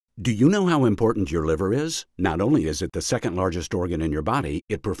Do you know how important your liver is? Not only is it the second largest organ in your body,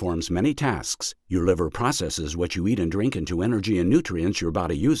 it performs many tasks. Your liver processes what you eat and drink into energy and nutrients your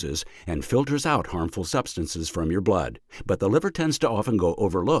body uses and filters out harmful substances from your blood. But the liver tends to often go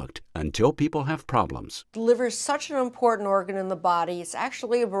overlooked until people have problems. The liver is such an important organ in the body, it's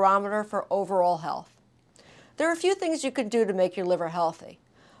actually a barometer for overall health. There are a few things you can do to make your liver healthy.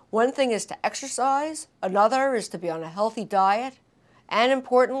 One thing is to exercise, another is to be on a healthy diet, and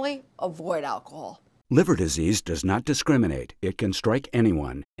importantly, avoid alcohol. Liver disease does not discriminate. It can strike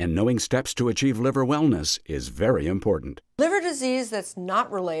anyone, and knowing steps to achieve liver wellness is very important. Liver disease that's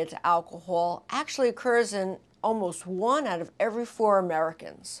not related to alcohol actually occurs in almost 1 out of every 4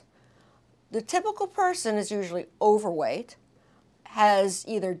 Americans. The typical person is usually overweight, has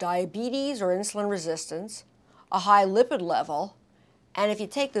either diabetes or insulin resistance, a high lipid level, and if you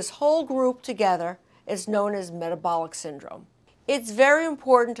take this whole group together, it's known as metabolic syndrome. It's very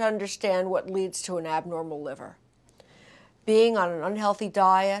important to understand what leads to an abnormal liver. Being on an unhealthy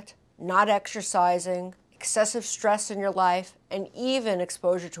diet, not exercising, excessive stress in your life, and even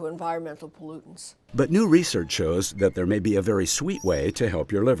exposure to environmental pollutants. But new research shows that there may be a very sweet way to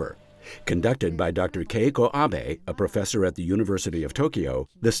help your liver. Conducted by Dr. Keiko Abe, a professor at the University of Tokyo,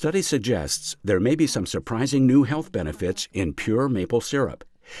 the study suggests there may be some surprising new health benefits in pure maple syrup.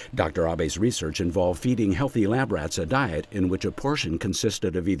 Dr. Abe's research involved feeding healthy lab rats a diet in which a portion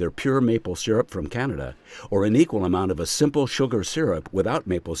consisted of either pure maple syrup from Canada or an equal amount of a simple sugar syrup without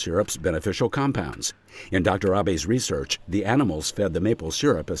maple syrup's beneficial compounds. In Dr. Abe's research, the animals fed the maple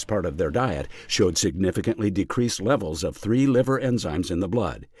syrup as part of their diet showed significantly decreased levels of 3 liver enzymes in the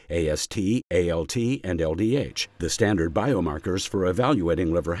blood: AST, ALT, and LDH, the standard biomarkers for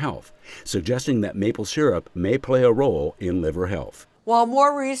evaluating liver health, suggesting that maple syrup may play a role in liver health. While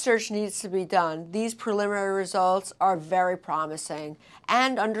more research needs to be done, these preliminary results are very promising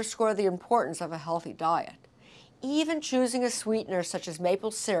and underscore the importance of a healthy diet. Even choosing a sweetener such as maple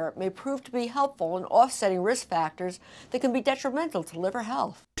syrup may prove to be helpful in offsetting risk factors that can be detrimental to liver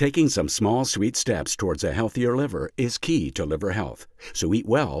health. Taking some small, sweet steps towards a healthier liver is key to liver health. So eat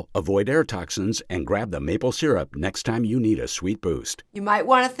well, avoid air toxins, and grab the maple syrup next time you need a sweet boost. You might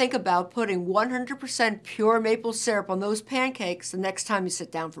want to think about putting 100% pure maple syrup on those pancakes the next time you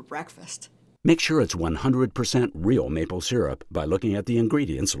sit down for breakfast. Make sure it's 100% real maple syrup by looking at the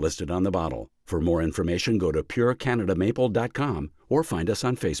ingredients listed on the bottle. For more information, go to purecanadamaple.com or find us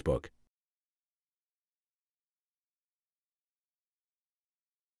on Facebook.